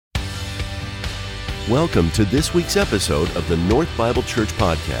Welcome to this week's episode of the North Bible Church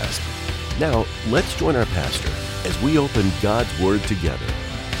Podcast. Now, let's join our pastor as we open God's Word together.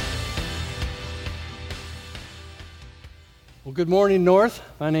 Well, good morning, North.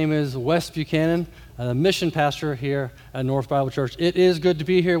 My name is Wes Buchanan. I'm the mission pastor here at North Bible Church. It is good to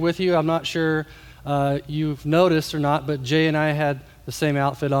be here with you. I'm not sure you've noticed or not, but Jay and I had the same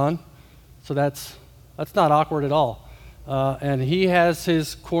outfit on, so that's not awkward at all. And he has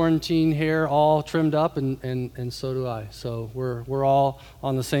his quarantine hair all trimmed up, and so do I. So we're all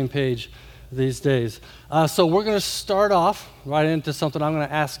on the same page these days. So we're going to start off right into something. I'm going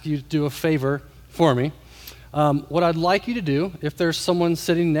to ask you to do a favor for me. What I'd like you to do, if there's someone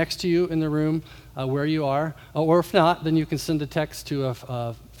sitting next to you in the room where you are, or if not, then you can send a text to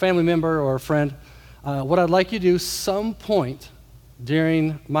a family member or a friend. What I'd like you to do some point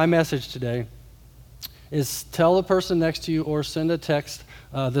during my message today is tell the person next to you or send a text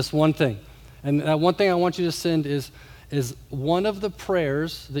this one thing. And that one thing I want you to send is one of the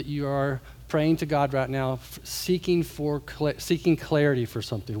prayers that you are praying to God right now, seeking clarity for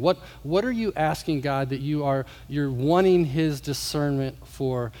something. What are you asking God that you're wanting His discernment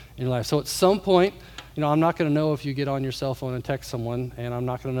for in your life? So at some point, I'm not going to know if you get on your cell phone and text someone, and I'm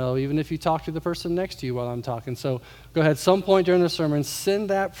not going to know even if you talk to the person next to you while I'm talking. So go ahead, some point during the sermon, send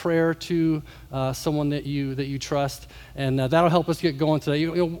that prayer to someone that you trust, and that'll help us get going today.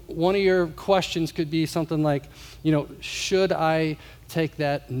 One of your questions could be something like, should I take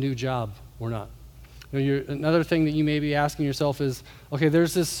that new job or not? Another thing that you may be asking yourself is, okay,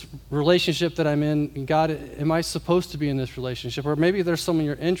 there's this relationship that I'm in, and God, am I supposed to be in this relationship? Or maybe there's someone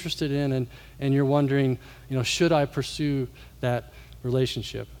you're interested in, and you're wondering, should I pursue that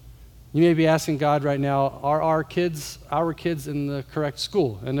relationship? You may be asking God right now, are our kids in the correct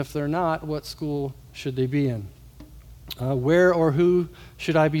school? And if they're not, what school should they be in? Where or who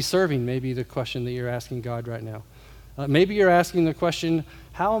should I be serving? Maybe the question that you're asking God right now. Maybe you're asking the question,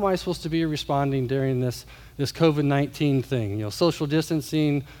 how am I supposed to be responding during this COVID-19 thing? Social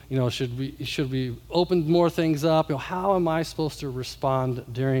distancing, should we open more things up? How am I supposed to respond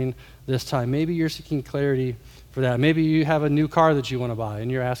during this time? Maybe you're seeking clarity for that. Maybe you have a new car that you want to buy,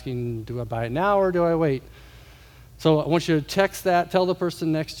 and you're asking, do I buy it now or do I wait? So I want you to text that, tell the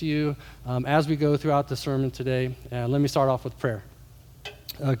person next to you as we go throughout the sermon today. Let me start off with prayer.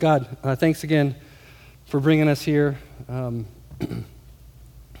 God, thanks again for bringing us here.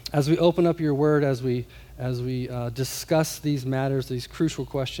 As we open up your word, as we discuss these matters, these crucial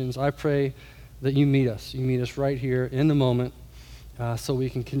questions, I pray that you meet us. You meet us right here in the moment, so we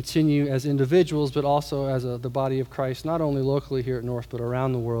can continue as individuals, but also as the body of Christ, not only locally here at North, but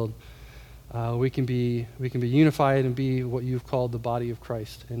around the world. We can be unified and be what you've called the body of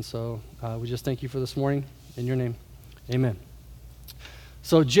Christ. And so we just thank you for this morning. In your name, amen.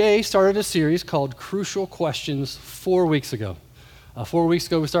 So Jay started a series called Crucial Questions 4 weeks ago. 4 weeks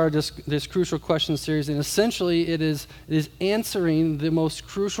ago, we started this Crucial Questions series, and essentially it is answering the most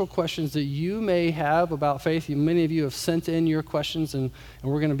crucial questions that you may have about faith. Many of you have sent in your questions, and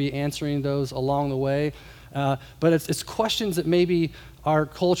we're going to be answering those along the way. But it's questions that maybe our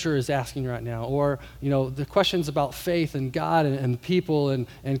culture is asking right now, or the questions about faith and God and people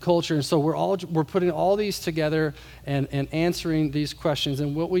and culture. And so we're putting all these together and answering these questions.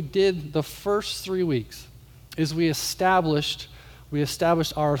 And what we did the first 3 weeks is we established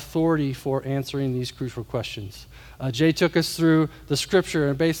our authority for answering these crucial questions. Jay took us through the scripture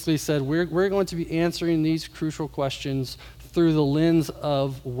and basically said we're going to be answering these crucial questions through the lens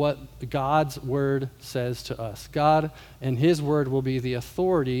of what God's word says to us. God and his word will be the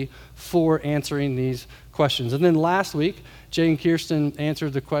authority for answering these questions. And then last week, Jay and Kirsten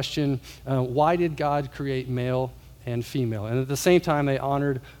answered the question, why did God create male and female? And at the same time, they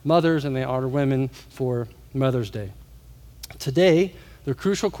honored mothers and they honored women for Mother's Day. Today, the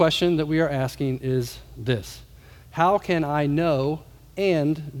crucial question that we are asking is this: how can I know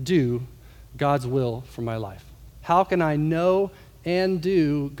and do God's will for my life? How can I know and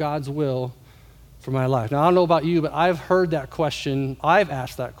do God's will for my life? Now, I don't know about you, but I've heard that question. I've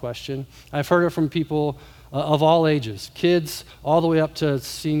asked that question. I've heard it from people of all ages. Kids all the way up to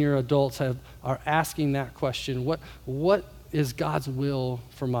senior adults are asking that question. What is God's will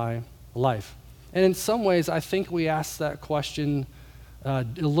for my life? And in some ways, I think we ask that question a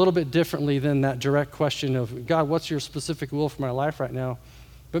little bit differently than that direct question of, God, what's your specific will for my life right now?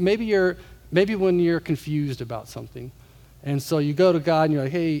 But maybe when you're confused about something, and so you go to God and you're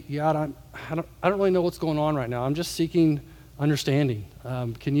like, hey, God, I don't really know what's going on right now. I'm just seeking understanding.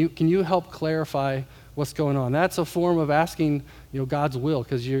 Can you help clarify what's going on? That's a form of asking God's will,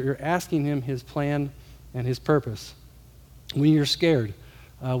 because you're asking him his plan and his purpose. When you're scared,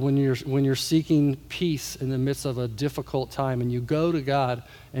 when you're seeking peace in the midst of a difficult time, and you go to God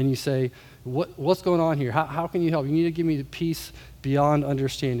and you say, what's going on here? How can you help? You need to give me the peace beyond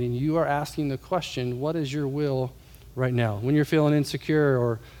understanding. You are asking the question, what is your will right now? When you're feeling insecure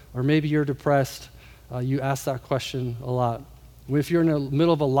or maybe you're depressed, you ask that question a lot. If you're in the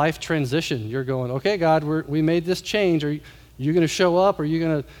middle of a life transition, you're going, okay, God, we made this change. Are you going to show up? Are you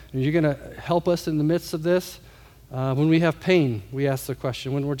going to help us in the midst of this? When we have pain, we ask the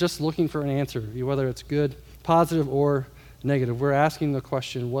question. When we're just looking for an answer, whether it's good, positive, or negative, we're asking the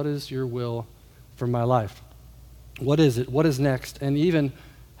question, what is your will for my life? What is it? What is next? And even,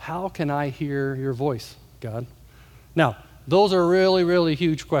 how can I hear your voice, God? Now, those are really, really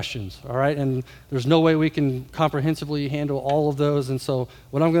huge questions, all right? And there's no way we can comprehensively handle all of those. And so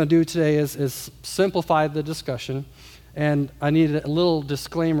what I'm going to do today is simplify the discussion. And I need a little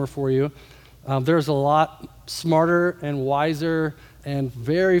disclaimer for you. There's a lot smarter and wiser and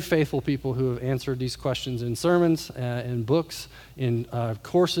very faithful people who have answered these questions in sermons, in books, in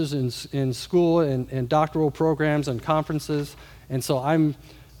courses in school, and doctoral programs and conferences. And so I'm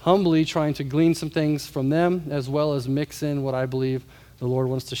humbly trying to glean some things from them, as well as mix in what I believe the Lord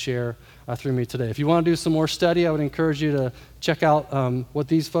wants to share through me today. If you want to do some more study, I would encourage you to check out what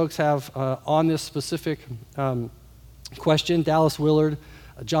these folks have on this specific question. Dallas Willard,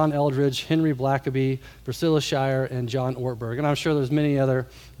 John Eldridge, Henry Blackaby, Priscilla Shire, and John Ortberg. And I'm sure there's many other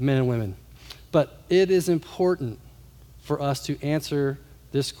men and women. But it is important for us to answer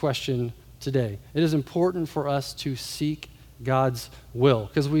this question today. It is important for us to seek God's will,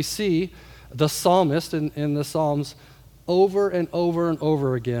 because we see the psalmist in the Psalms over and over and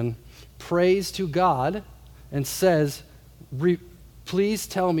over again prays to God and says, please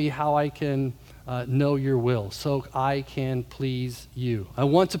tell me how I can know your will so I can please you. I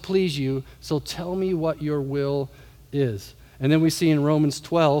want to please you, so tell me what your will is. And then we see in Romans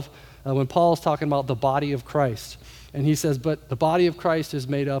 12, when Paul is talking about the body of Christ, and he says, but the body of Christ is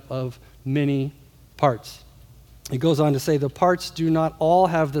made up of many parts. He goes on to say, the parts do not all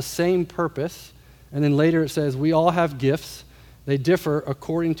have the same purpose. And then later it says, we all have gifts. They differ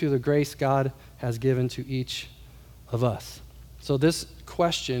according to the grace God has given to each of us. So this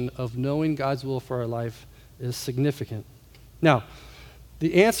question of knowing God's will for our life is significant. Now,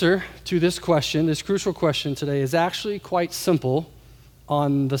 the answer to this question, this crucial question today, is actually quite simple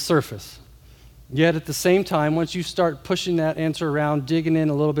on the surface. Yet at the same time, once you start pushing that answer around, digging in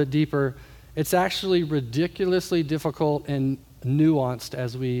a little bit deeper, it's actually ridiculously difficult and nuanced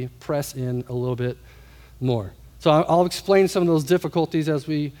as we press in a little bit more. So I'll explain some of those difficulties as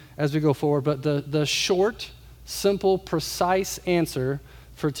we go forward, but the short, simple, precise answer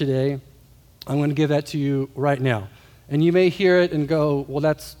for today, I'm going to give that to you right now. And you may hear it and go, well,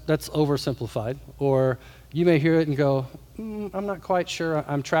 that's oversimplified. Or you may hear it and go, I'm not quite sure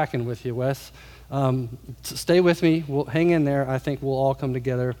I'm tracking with you, Wes. Stay with me. We'll hang in there. I think we'll all come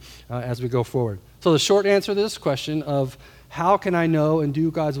together as we go forward. So the short answer to this question of how can I know and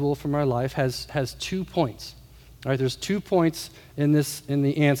do God's will for my life has 2 points. All right, there's 2 points in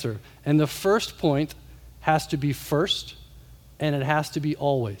the answer. And the first point has to be first, and it has to be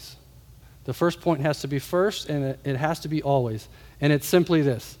always. The first point has to be first, and it has to be always. And it's simply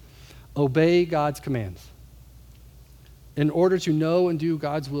this: obey God's commands. In order to know and do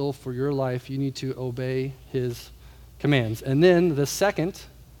God's will for your life, you need to obey his commands. And then the second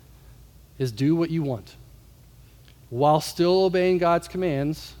is do what you want. While still obeying God's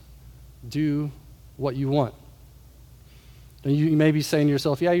commands, do what you want. And you may be saying to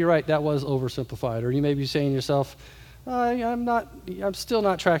yourself, yeah, you're right, that was oversimplified. Or you may be saying to yourself, I'm still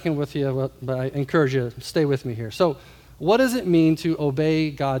not tracking with you, but I encourage you to stay with me here. So what does it mean to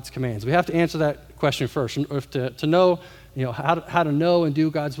obey God's commands? We have to answer that question first. To know, how to know and do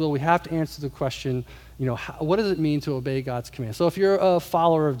God's will, we have to answer the question, what does it mean to obey God's commands? So if you're a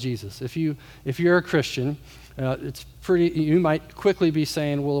follower of Jesus, if you're a Christian, you might quickly be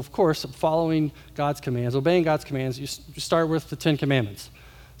saying, well, of course, following God's commands, obeying God's commands, you start with the 10 Commandments.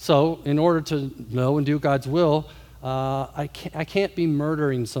 So in order to know and do God's will, I can't be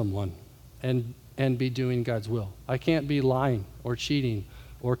murdering someone and be doing God's will. I can't be lying or cheating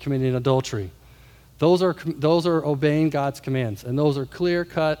or committing adultery. Those are obeying God's commands, and those are clear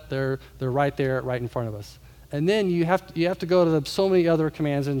cut. They're right there, right in front of us. And then you have to go to so many other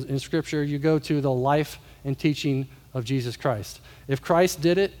commands in Scripture. You go to the life and teaching of Jesus Christ. If Christ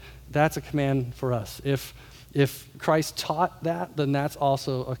did it, that's a command for us. If Christ taught that, then that's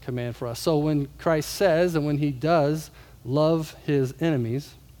also a command for us. So when Christ says and when he does love his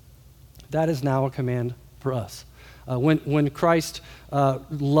enemies, that is now a command for us. When Christ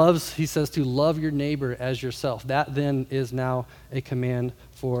loves, he says to love your neighbor as yourself. That then is now a command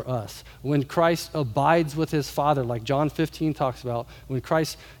for us. When Christ abides with his Father, like John 15 talks about, when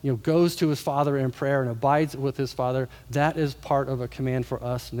Christ goes to his Father in prayer and abides with his Father, that is part of a command for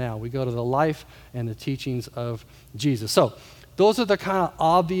us now. We go to the life and the teachings of Jesus. So those are the kind of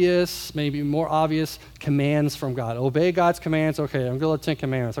obvious, maybe more obvious commands from God. Obey God's commands. Okay, I'm going to go to the 10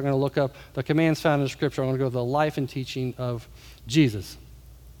 Commandments. I'm going to look up the commands found in Scripture. I'm going to go to the life and teaching of Jesus.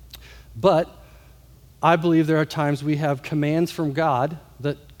 But I believe there are times we have commands from God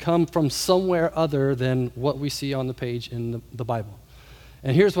that come from somewhere other than what we see on the page in the Bible.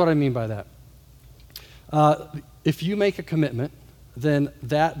 And here's what I mean by that. If you make a commitment, then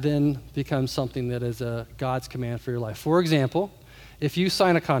that then becomes something that is God's command for your life. For example, if you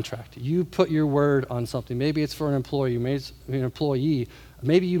sign a contract, you put your word on something. Maybe it's for an employee, maybe it's an employee.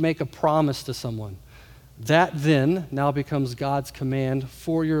 Maybe you make a promise to someone. That then now becomes God's command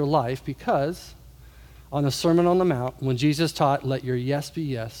for your life, because on the Sermon on the Mount, when Jesus taught, let your yes be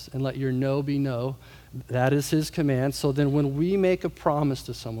yes and let your no be no, that is his command. So then when we make a promise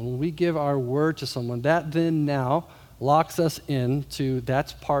to someone, when we give our word to someone, that then now locks us into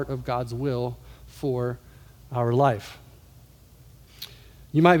that's part of God's will for our life.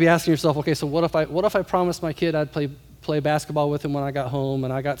 You might be asking yourself, okay, so what if I promised my kid I'd play basketball with him when I got home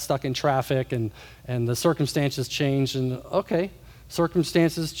and I got stuck in traffic and the circumstances changed? And okay,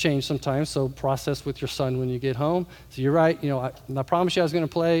 circumstances change sometimes, so process with your son when you get home. So you're right, I promised you I was going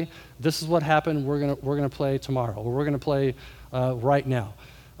to play. This is what happened. We're going to play tomorrow, or we're going to play right now.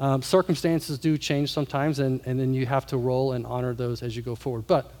 Circumstances do change sometimes, and then you have to roll and honor those as you go forward.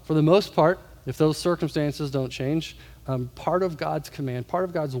 But for the most part, if those circumstances don't change, part of God's command, part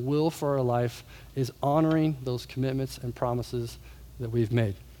of God's will for our life is honoring those commitments and promises that we've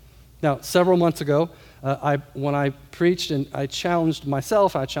made. Now, several months ago, when I preached and I challenged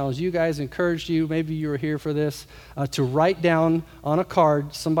myself, I challenged you guys, encouraged you, maybe you were here for this, to write down on a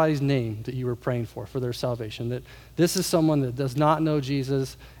card somebody's name that you were praying for their salvation, that this is someone that does not know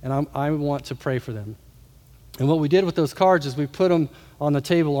Jesus, and I want to pray for them. And what we did with those cards is we put them on the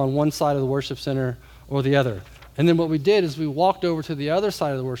table on one side of the worship center or the other. And then what we did is we walked over to the other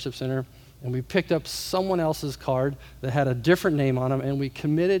side of the worship center and we picked up someone else's card that had a different name on them, and we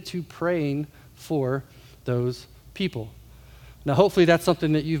committed to praying for those people. Now, hopefully that's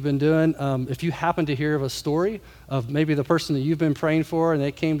something that you've been doing. If you happen to hear of a story of maybe the person that you've been praying for and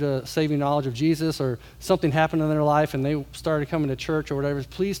they came to saving knowledge of Jesus, or something happened in their life and they started coming to church or whatever,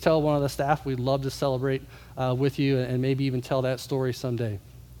 please tell one of the staff. We'd love to celebrate with you and maybe even tell that story someday.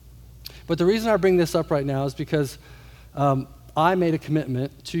 But the reason I bring this up right now is because I made a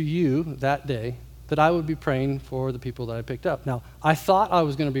commitment to you that day that I would be praying for the people that I picked up. Now, I thought I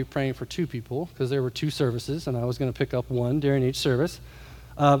was going to be praying for 2 people because there were 2 services, and I was going to pick up 1 during each service.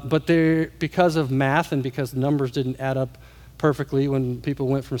 But because of math and because numbers didn't add up perfectly when people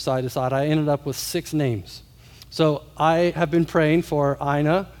went from side to side, I ended up with 6 names. So I have been praying for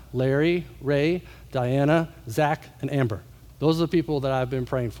Ina, Larry, Ray, Diana, Zach, and Amber. Those are the people that I've been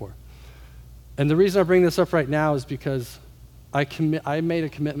praying for. And the reason I bring this up right now is because I made a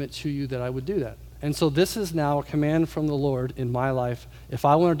commitment to you that I would do that. And so this is now a command from the Lord in my life. If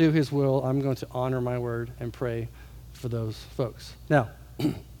I want to do his will, I'm going to honor my word and pray for those folks. Now,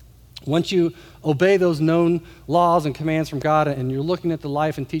 once you obey those known laws and commands from God, and you're looking at the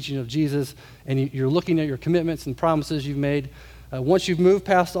life and teaching of Jesus, and you're looking at your commitments and promises you've made, once you've moved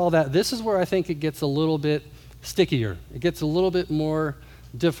past all that, this is where I think it gets a little bit stickier. It gets a little bit more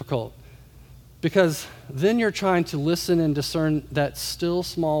difficult. Because then you're trying to listen and discern that still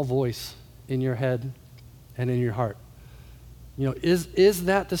small voice in your head and in your heart. Is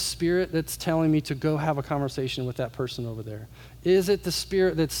that the Spirit that's telling me to go have a conversation with that person over there? Is it the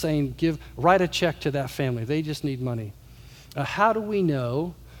Spirit that's saying, write a check to that family, they just need money? How do we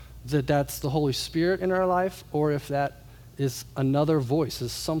know that that's the Holy Spirit in our life, or if that is another voice,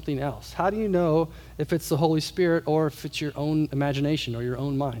 is something else? How do you know if it's the Holy Spirit or if it's your own imagination or your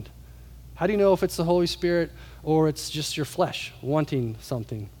own mind? How do you know if it's the Holy Spirit or it's just your flesh wanting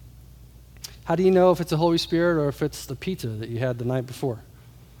something? How do you know if it's the Holy Spirit or if it's the pizza that you had the night before?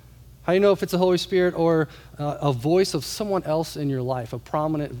 How do you know if it's the Holy Spirit or a voice of someone else in your life, a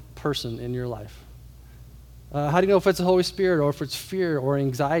prominent person in your life? How do you know if it's the Holy Spirit or if it's fear or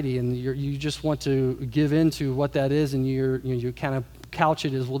anxiety and you just want to give in to what that is, and you kind of couch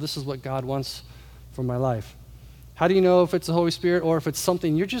it as, well, this is what God wants for my life? How do you know if it's the Holy Spirit or if it's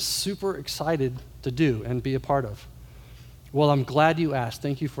something you're just super excited to do and be a part of? Well, I'm glad you asked.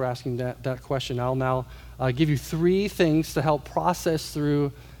 Thank you for asking that question. I'll now give you 3 things to help process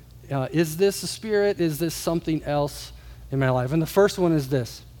through Is this a spirit? Is this something else in my life? And the first one is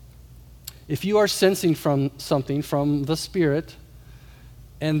this. If you are sensing from something from the Spirit,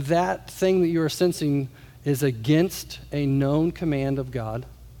 and that thing that you are sensing is against a known command of God,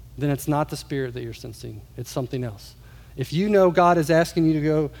 then it's not the Spirit that you're sensing. It's something else. If you know God is asking you to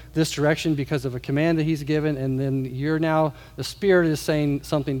go this direction because of a command that he's given, and then the Spirit is saying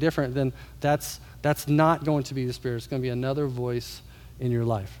something different, then that's not going to be the Spirit. It's going to be another voice in your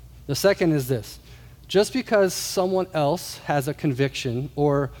life. The second is this. Just because someone else has a conviction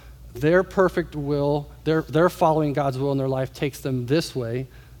or their perfect will, they're following God's will in their life takes them this way,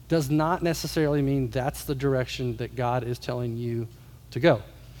 does not necessarily mean that's the direction that God is telling you to go.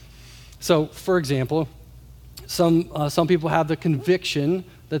 So, for example, some people have the conviction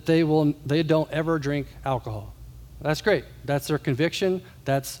that they don't ever drink alcohol. That's great. That's their conviction.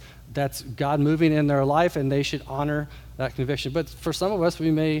 That's God moving in their life, and they should honor that conviction. But for some of us,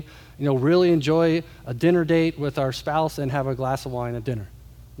 we may, really enjoy a dinner date with our spouse and have a glass of wine at dinner.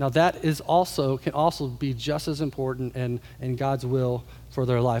 Now that can also be just as important in God's will for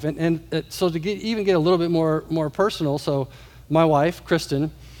their life. And so to get a little bit more personal, so my wife,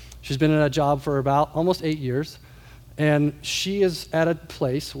 Kristen, she's been in a job for about almost 8 years, and she is at a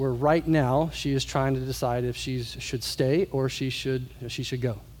place where right now she is trying to decide if she should stay or she should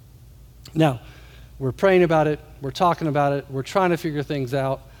go. Now, we're praying about it, we're talking about it, we're trying to figure things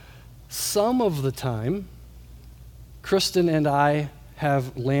out. Some of the time, Kristen and I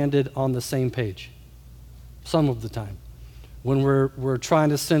have landed on the same page. Some of the time. When we're trying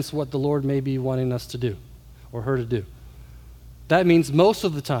to sense what the Lord may be wanting us to do or her to do. That means most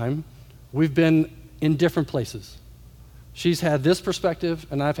of the time, we've been in different places. She's had this perspective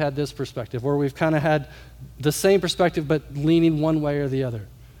and I've had this perspective, where we've kind of had the same perspective but leaning one way or the other.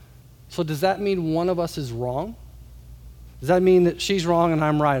 So does that mean one of us is wrong? Does that mean that she's wrong and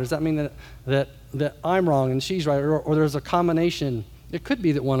I'm right? Does that mean that I'm wrong and she's right? Or there's a combination? It could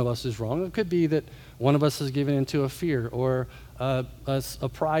be that one of us is wrong. It could be that one of us is given into a fear or a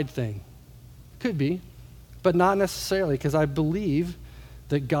pride thing. It could be, but not necessarily, because I believe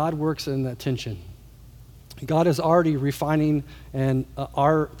that God works in that tension. God is already refining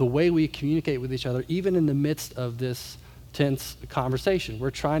the way we communicate with each other, even in the midst of this tense conversation.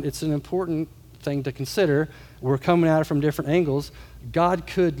 It's an important thing to consider. We're coming at it from different angles. God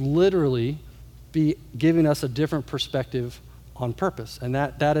could literally be giving us a different perspective on purpose, and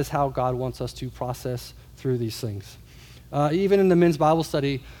that is how God wants us to process through these things. Even in the men's Bible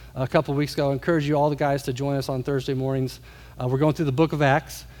study a couple weeks ago, I encourage you all the guys to join us on Thursday mornings. We're going through the book of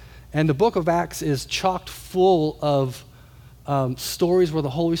Acts, and the book of Acts is chock full of stories where the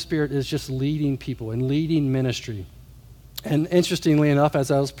Holy Spirit is just leading people and leading ministry. And interestingly enough, as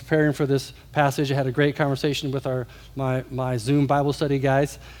I was preparing for this passage, I had a great conversation with my Zoom Bible study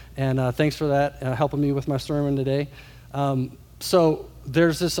guys, and thanks for that, helping me with my sermon today. So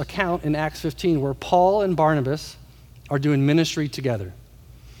there's this account in Acts 15 where Paul and Barnabas are doing ministry together.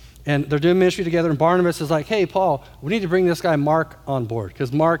 And they're doing ministry together, and Barnabas is like, hey, Paul, we need to bring this guy Mark on board,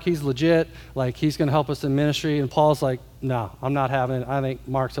 because Mark, he's legit, he's going to help us in ministry. And Paul's like, no, I'm not having it. I think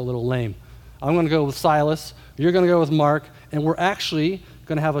Mark's a little lame. I'm going to go with Silas. You're going to go with Mark, and we're actually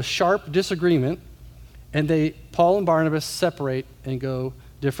going to have a sharp disagreement. And Paul and Barnabas separate and go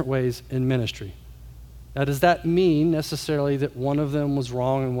different ways in ministry. Now, does that mean necessarily that one of them was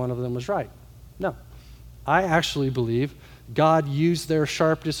wrong and one of them was right? No. I actually believe God used their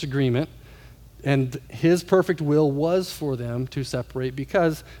sharp disagreement, and his perfect will was for them to separate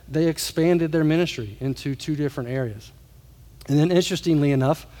because they expanded their ministry into two different areas. And then interestingly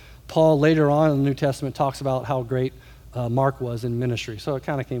enough, Paul later on in the New Testament talks about how great Mark was in ministry. So it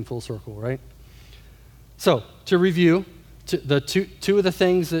kind of came full circle, right? So to review, the two of the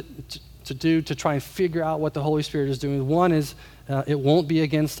things to do to try and figure out what the Holy Spirit is doing. One is it won't be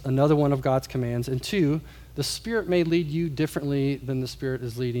against another one of God's commands. And two, the Spirit may lead you differently than the Spirit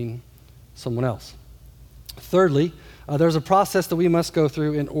is leading someone else. Thirdly, there's a process that we must go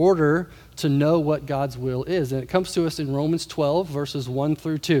through in order to know what God's will is. And it comes to us in Romans 12, verses 1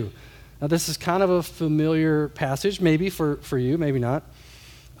 through 2. Now, this is kind of a familiar passage, maybe for you, maybe not.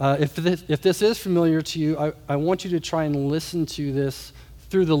 If this is familiar to you, I want you to try and listen to this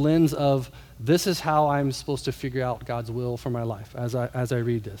through the lens of, this is how I'm supposed to figure out God's will for my life as I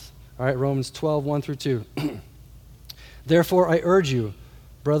read this. All right, Romans 12, 1 through 2. Therefore, I urge you,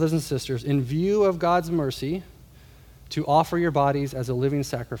 brothers and sisters, in view of God's mercy, to offer your bodies as a living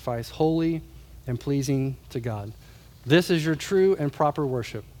sacrifice, holy and pleasing to God. This is your true and proper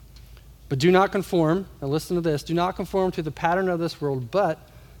worship. But do not conform, now listen to this, do not conform to the pattern of this world, but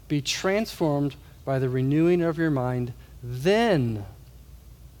be transformed by the renewing of your mind. Then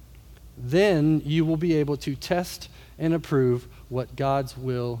then you will be able to test and approve what God's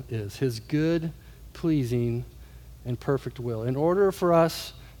will is, his good, pleasing, and perfect will. In order for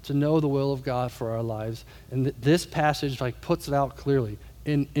us to know the will of God for our lives, and this passage puts it out clearly,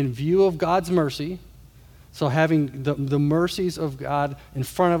 in view of God's mercy, so having the mercies of God in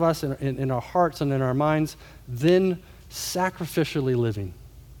front of us in our hearts and in our minds, then sacrificially living,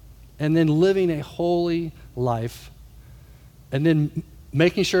 and then living a holy life, and then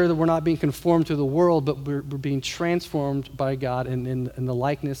making sure that we're not being conformed to the world, but we're being transformed by God in the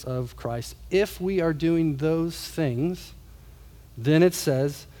likeness of Christ. If we are doing those things, then it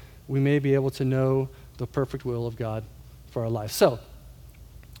says we may be able to know the perfect will of God for our life. So,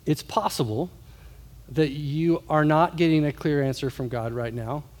 it's possible that you are not getting a clear answer from God right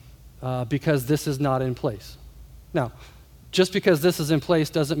now because this is not in place. Now, just because this is in place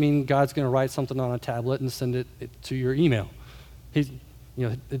doesn't mean God's going to write something on a tablet and send it to your email.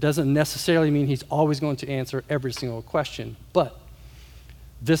 It doesn't necessarily mean he's always going to answer every single question, but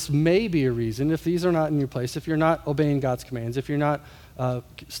this may be a reason, if these are not in your place, if you're not obeying God's commands, if you're not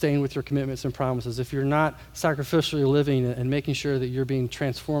staying with your commitments and promises, if you're not sacrificially living and making sure that you're being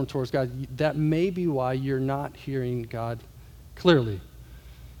transformed towards God, that may be why you're not hearing God clearly.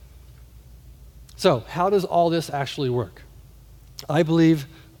 So, how does all this actually work? I believe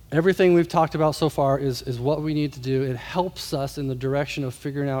everything we've talked about so far is what we need to do. It helps us in the direction of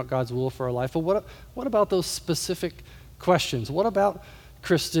figuring out God's will for our life. But what about those specific questions? What about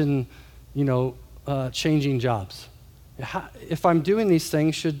Kristen, changing jobs? If I'm doing these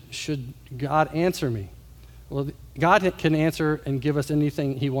things, should God answer me? Well, God can answer and give us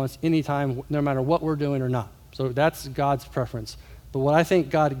anything he wants anytime, no matter what we're doing or not. So that's God's preference. But what I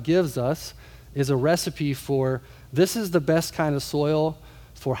think God gives us is a recipe for this is the best kind of soil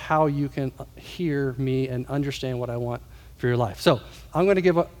for how you can hear me and understand what I want for your life. So I'm going to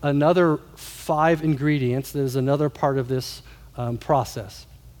give another 5 ingredients. There's another part of this process.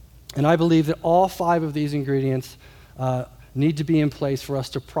 And I believe that all 5 of these ingredients need to be in place for us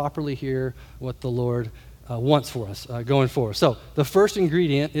to properly hear what the Lord wants for us going forward. So the first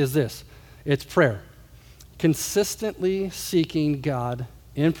ingredient is this. It's prayer. Consistently seeking God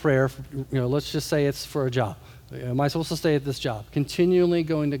in prayer. Let's just say it's for a job. Am I supposed to stay at this job? Continually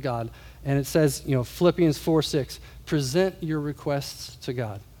going to God. And it says, Philippians 4:6, present your requests to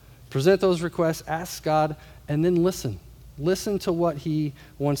God. Present those requests, ask God, and then listen. Listen to what he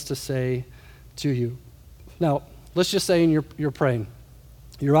wants to say to you. Now, let's just say you're praying.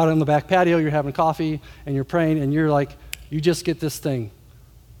 You're out on the back patio, you're having coffee, and you're praying, and you're like, you just get this thing.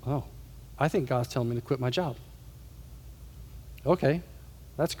 Oh, I think God's telling me to quit my job. Okay,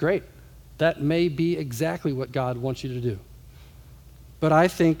 that's great. That may be exactly what God wants you to do. But I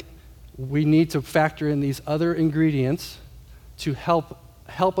think we need to factor in these other ingredients to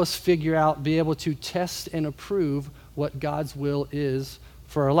help us figure out, be able to test and approve what God's will is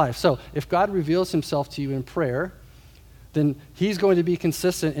for our life. So if God reveals himself to you in prayer, then he's going to be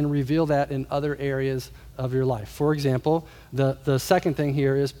consistent and reveal that in other areas of your life. For example, the second thing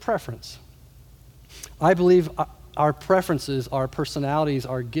here is preference. I believe our preferences, our personalities,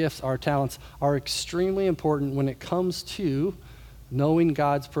 our gifts, our talents are extremely important when it comes to knowing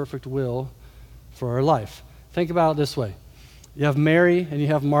God's perfect will for our life. Think about it this way. You have Mary and you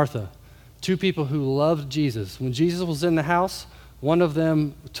have Martha, 2 people who loved Jesus. When Jesus was in the house, one of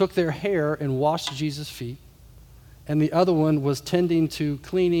them took their hair and washed Jesus' feet, and the other one was tending to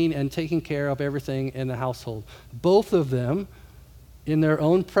cleaning and taking care of everything in the household. Both of them, in their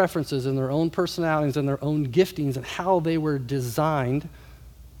own preferences, in their own personalities, and their own giftings, and how they were designed,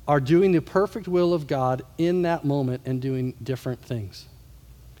 are doing the perfect will of God in that moment and doing different things.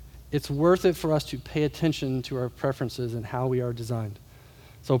 It's worth it for us to pay attention to our preferences and how we are designed.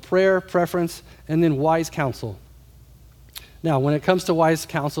 So prayer, preference, and then wise counsel. Now, when it comes to wise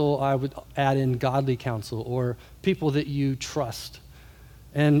counsel, I would add in godly counsel or people that you trust.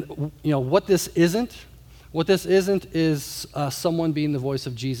 And what this isn't is someone being the voice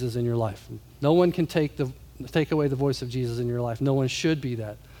of Jesus in your life. No one can take away the voice of Jesus in your life. No one should be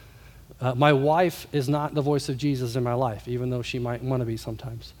that. My wife is not the voice of Jesus in my life, even though she might want to be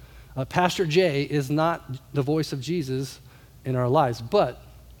sometimes. Pastor Jay is not the voice of Jesus in our lives. But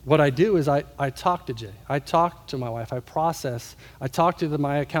what I do is I talk to Jay. I talk to my wife. I process. I talk to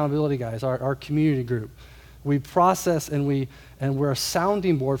my accountability guys, our community group. We process and we're a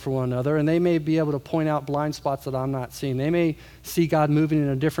sounding board for one another, and they may be able to point out blind spots that I'm not seeing. They may see God moving in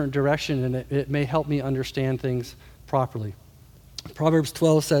a different direction, and it may help me understand things properly. Proverbs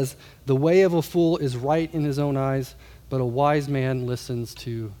 12 says, "The way of a fool is right in his own eyes, but a wise man listens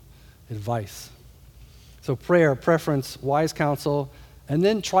to advice." So prayer, preference, wise counsel, And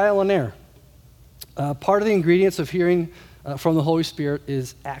then trial and error. Part of the ingredients of hearing from the Holy Spirit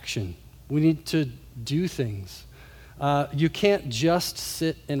is action. We need to do things. You can't just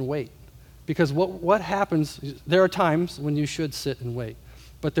sit and wait. Because what happens, there are times when you should sit and wait.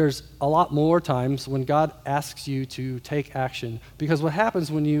 But there's a lot more times when God asks you to take action. Because what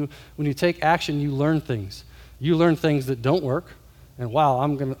happens when you take action, you learn things. You learn things that don't work. And wow,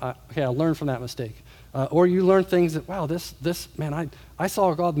 I learned from that mistake. Or you learn things that, wow, I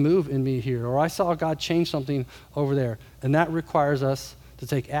saw God move in me here, or I saw God change something over there. And that requires us to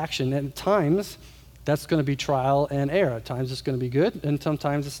take action. And at times, that's going to be trial and error. At times it's going to be good, and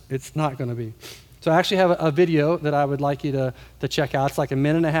sometimes it's not going to be. So I actually have a video that I would like you to check out. It's like a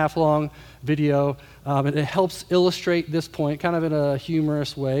 1.5-minute long video, and it helps illustrate this point kind of in a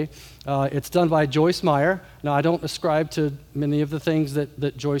humorous way. It's done by Joyce Meyer. Now, I don't ascribe to many of the things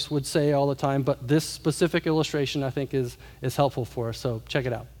that Joyce would say all the time, but this specific illustration I think is helpful for us, so check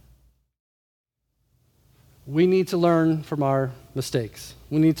it out. We need to learn from our mistakes.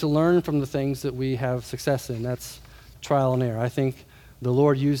 We need to learn from the things that we have success in. That's trial and error. I think the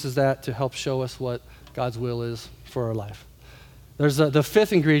Lord uses that to help show us what God's will is for our life. There's the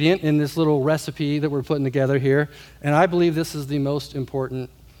fifth ingredient in this little recipe that we're putting together here, and I believe this is the most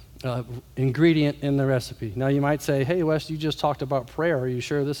important ingredient in the recipe. Now, you might say, hey, Wes, you just talked about prayer. Are you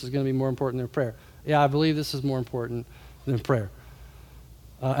sure this is going to be more important than prayer? Yeah, I believe this is more important than prayer.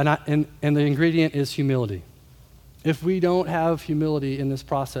 And the ingredient is humility. If we don't have humility in this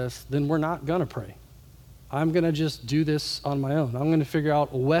process, then we're not going to pray. I'm going to just do this on my own. I'm going to figure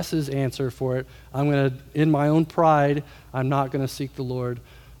out Wes's answer for it. In my own pride, I'm not going to seek the Lord.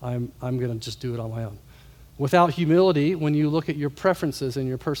 I'm going to just do it on my own. Without humility, when you look at your preferences and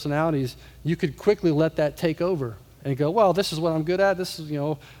your personalities, you could quickly let that take over and go, well, this is what I'm good at.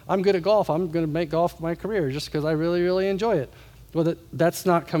 I'm good at golf. I'm going to make golf my career just because I really, really enjoy it. Well, that's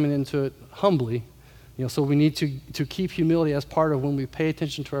not coming into it humbly. So we need to keep humility as part of when we pay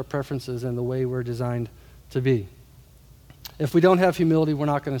attention to our preferences and the way we're designed to be. If we don't have humility, we're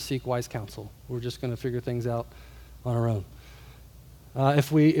not going to seek wise counsel. We're just going to figure things out on our own.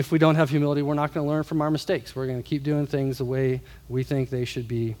 If we don't have humility, we're not going to learn from our mistakes. We're going to keep doing things the way we think they should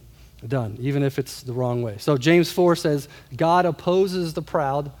be done, even if it's the wrong way. So James 4 says, God opposes the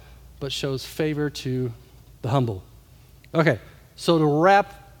proud, but shows favor to the humble. Okay, so to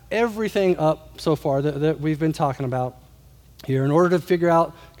wrap everything up so far that we've been talking about here, in order to figure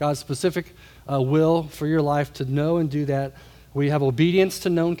out God's specific will for your life, to know and do that, we have obedience to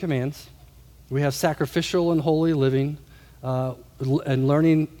known commands. We have sacrificial and holy living, and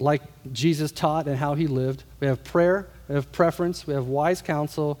learning like Jesus taught and how he lived. We have prayer, we have preference, we have wise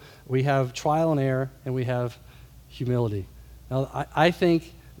counsel, we have trial and error, and we have humility. Now, I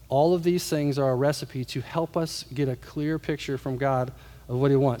think all of these things are a recipe to help us get a clear picture from God of what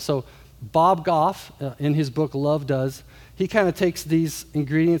he wants. So Bob Goff, in his book Love Does, he kind of takes these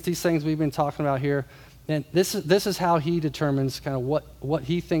ingredients, these things we've been talking about here, and this is how he determines kind of what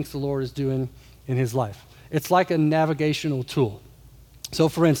he thinks the Lord is doing in his life. It's like a navigational tool. So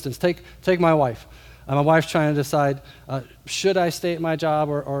for instance, take my wife. My wife's trying to decide, should I stay at my job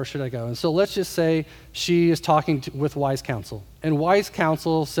or should I go? And so let's just say she is talking with wise counsel. And wise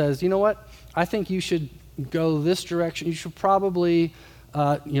counsel says, you know what? I think you should go this direction. You should probably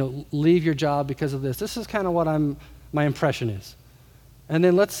leave your job because of this. This is kind of what my impression is. And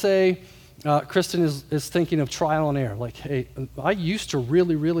then let's say Kristen is thinking of trial and error. Like, hey, I used to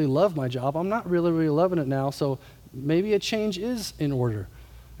really, really love my job. I'm not really, really loving it now, so maybe a change is in order.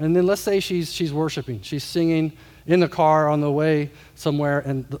 And then let's say she's worshiping. She's singing in the car on the way somewhere,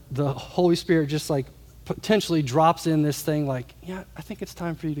 and the Holy Spirit just like potentially drops in this thing like, yeah, I think it's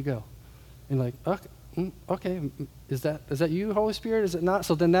time for you to go. And like, okay, is that you, Holy Spirit? Is it not?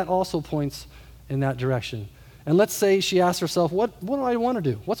 So then that also points in that direction. And let's say she asks herself, what do I want to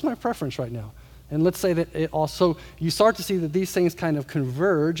do? What's my preference right now? And let's say that it also, you start to see that these things kind of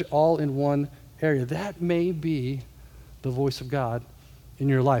converge all in one area. That may be the voice of God in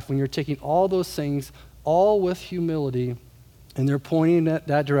your life. When you're taking all those things, all with humility, and they're pointing in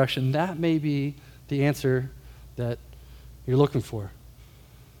that direction, that may be the answer that you're looking for.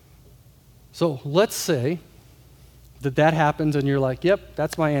 So let's say that happens and you're like, yep,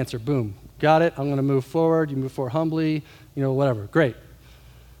 that's my answer. Boom. Got it. I'm going to move forward. You move forward humbly, whatever. Great.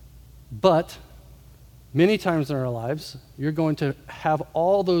 But many times in our lives, you're going to have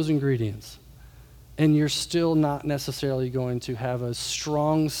all those ingredients, and you're still not necessarily going to have a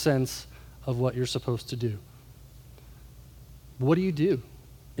strong sense of what you're supposed to do. What do you do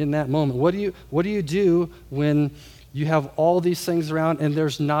in that moment? What do you do when you have all these things around and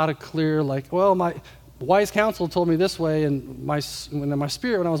there's not a clear, like, well, wise counsel told me this way, and my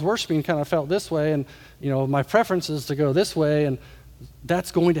spirit, when I was worshiping, kind of felt this way, and my preference is to go this way, and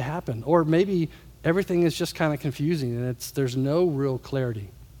that's going to happen. Or maybe everything is just kind of confusing, and there's no real clarity,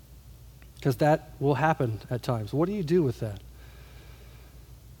 because that will happen at times. What do you do with that?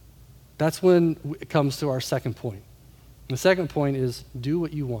 That's when it comes to our second point. The second point is do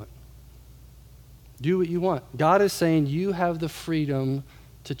what you want. Do what you want. God is saying you have the freedom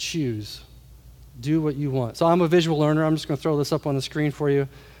to choose. Do what you want. So I'm a visual learner. I'm just going to throw this up on the screen for you.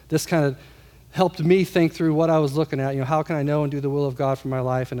 This kind of helped me think through what I was looking at. How can I know and do the will of God for my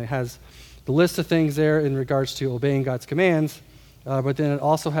life? And it has the list of things there in regards to obeying God's commands. But then it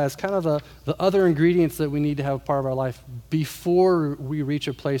also has kind of the other ingredients that we need to have part of our life before we reach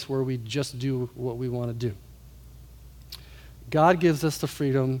a place where we just do what we want to do. God gives us the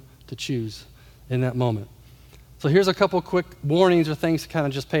freedom to choose in that moment. So here's a couple quick warnings or things to kind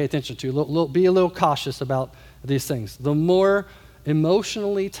of just pay attention to. Be a little cautious about these things. The more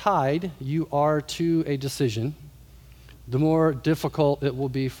emotionally tied you are to a decision, the more difficult it will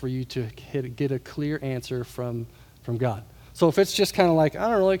be for you to get a clear answer from God. So if it's just kind of like, I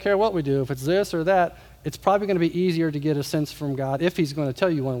don't really care what we do, if it's this or that, it's probably going to be easier to get a sense from God if he's going to tell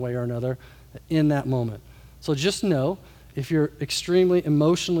you one way or another in that moment. So just know, if you're extremely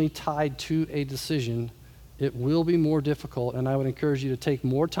emotionally tied to a decision, it will be more difficult, and I would encourage you to take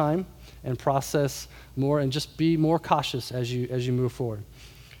more time and process more and just be more cautious as you move forward.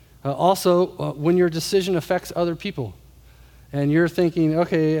 Also, when your decision affects other people, and you're thinking,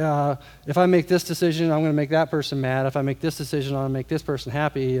 okay, if I make this decision, I'm going to make that person mad. If I make this decision, I'm going to make this person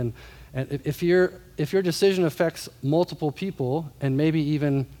happy. And if your decision affects multiple people, and maybe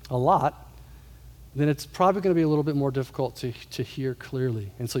even a lot, then it's probably going to be a little bit more difficult to hear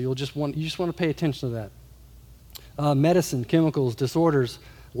clearly. And so you just want to pay attention to that. Medicine, chemicals, disorders,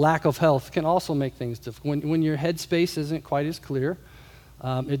 lack of health can also make things difficult. When your headspace isn't quite as clear,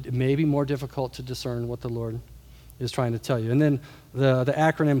 it may be more difficult to discern what the Lord is trying to tell you. And then the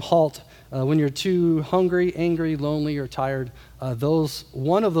acronym HALT, when you're too hungry, angry, lonely, or tired,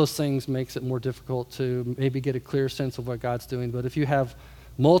 one of those things makes it more difficult to maybe get a clear sense of what God's doing. But if you have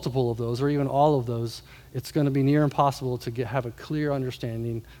multiple of those, or even all of those, it's going to be near impossible to have a clear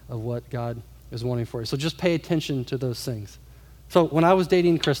understanding of what God is wanting for you. So just pay attention to those things. So when I was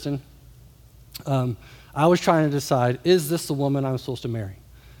dating Kristen, I was trying to decide, is this the woman I'm supposed to marry?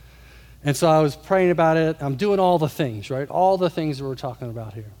 And so I was praying about it. I'm doing all the things, right? All the things that we're talking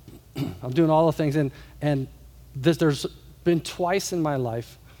about here. I'm doing all the things. And there's been twice in my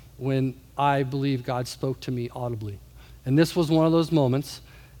life when I believe God spoke to me audibly. And this was one of those moments.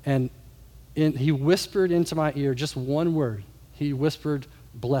 And he whispered into my ear just one word. He whispered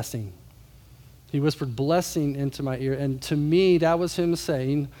blessing. He whispered blessing into my ear. And to me, that was him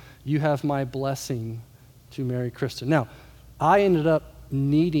saying, you have my blessing to marry Kristen. Now, I ended up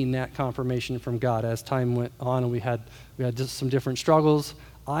needing that confirmation from God as time went on, and we had just some different struggles.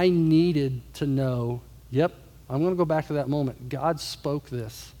 I needed to know, yep, I'm going to go back to that moment. God spoke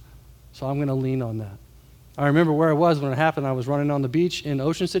this, so I'm going to lean on that. I remember where I was when it happened. I was running on the beach in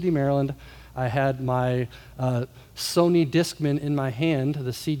Ocean City, Maryland. I had my Sony Discman in my hand,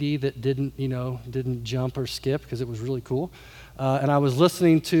 the CD that didn't jump or skip because it was really cool. And I was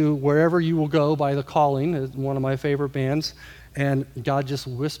listening to Wherever You Will Go by The Calling, one of my favorite bands. And God just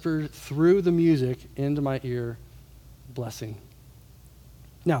whispered through the music into my ear, blessing.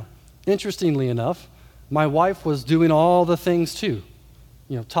 Now, interestingly enough, my wife was doing all the things too.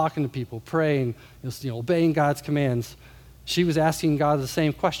 Talking to people, praying, obeying God's commands. She was asking God the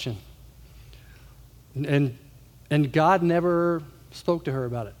same question. And God never spoke to her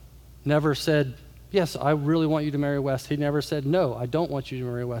about it. Never said, yes, I really want you to marry Wes. He never said, no, I don't want you to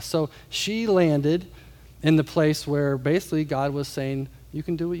marry Wes. So she landed in the place where basically God was saying, you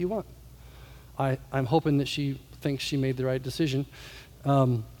can do what you want. I'm hoping that she thinks she made the right decision.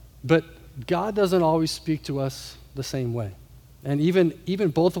 But God doesn't always speak to us the same way. And even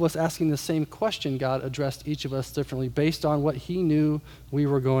both of us asking the same question, God addressed each of us differently based on what he knew we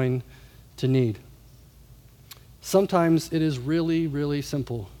were going to need. Sometimes it is really, really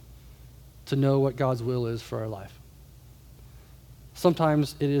simple to know what God's will is for our life.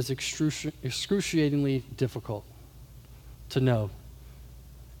 Sometimes it is excruciatingly difficult to know.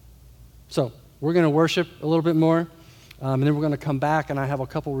 So we're going to worship a little bit more, and then we're going to come back, and I have a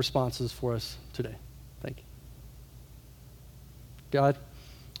couple responses for us today. Thank you. God,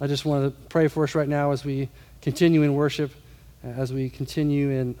 I just want to pray for us right now as we continue in worship, as we continue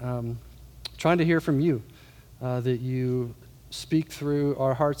in trying to hear from you, that you speak through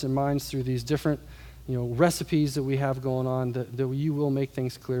our hearts and minds through these different recipes that we have going on, that you will make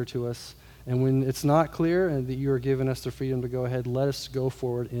things clear to us And when it's not clear and that you are giving us the freedom to go ahead, let us go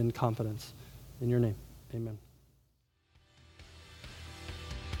forward in confidence. In your name, amen.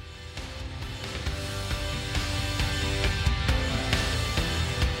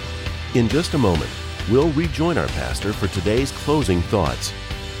 In just a moment, we'll rejoin our pastor for today's closing thoughts.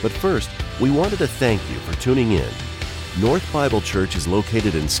 But first, we wanted to thank you for tuning in. North Bible Church is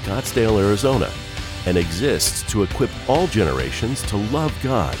located in Scottsdale, Arizona, and exists to equip all generations to love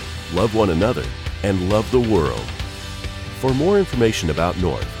God, love one another, and love the world. For more information about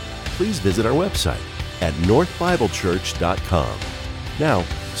North, please visit our website at northbiblechurch.com. Now,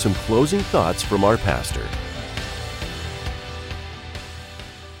 some closing thoughts from our pastor.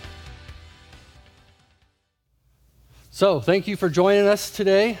 So, thank you for joining us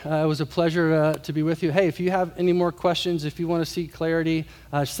today. It was a pleasure to be with you. Hey, if you have any more questions, if you want to seek clarity,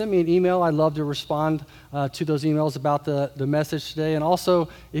 send me an email. I'd love to respond to those emails about the message today. And also,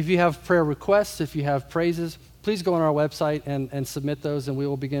 if you have prayer requests, if you have praises, please go on our website and submit those, and we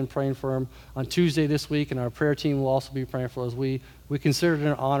will begin praying for them on Tuesday this week, and our prayer team will also be praying for those. We consider it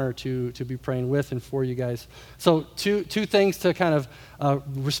an honor to be praying with and for you guys. So two things to kind of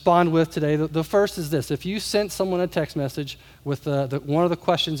respond with today. The first is this. If you sent someone a text message with one of the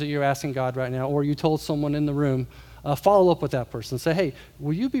questions that you're asking God right now, or you told someone in the room, follow up with that person. Say, hey,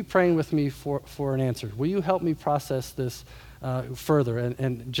 will you be praying with me for an answer? Will you help me process this further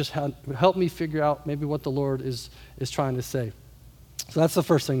and just help me figure out maybe what the Lord is trying to say? So that's the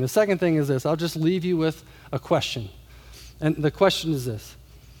first thing. The second thing is this. I'll just leave you with a question. And the question is this.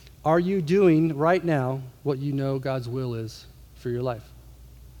 Are you doing right now what you know God's will is for your life?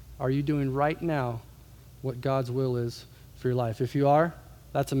 Are you doing right now what God's will is for your life? If you are,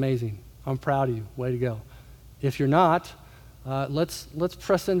 that's amazing. I'm proud of you. Way to go. If you're not, let's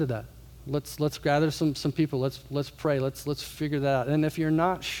press into that. Let's gather some people. Let's pray. Let's figure that out. And if you're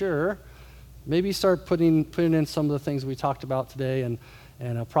not sure, maybe start putting in some of the things we talked about today and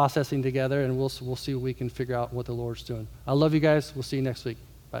processing together, and we'll see if we can figure out what the Lord's doing. I love you guys. We'll see you next week.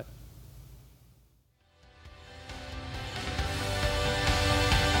 Bye.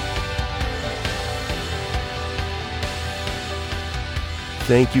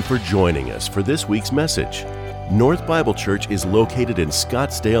 Thank you for joining us for this week's message. North Bible Church is located in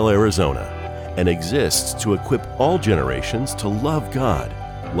Scottsdale, Arizona, and exists to equip all generations to love God,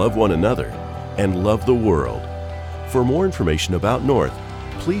 love one another, and love the world. For more information about North,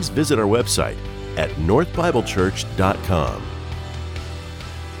 please visit our website at northbiblechurch.com.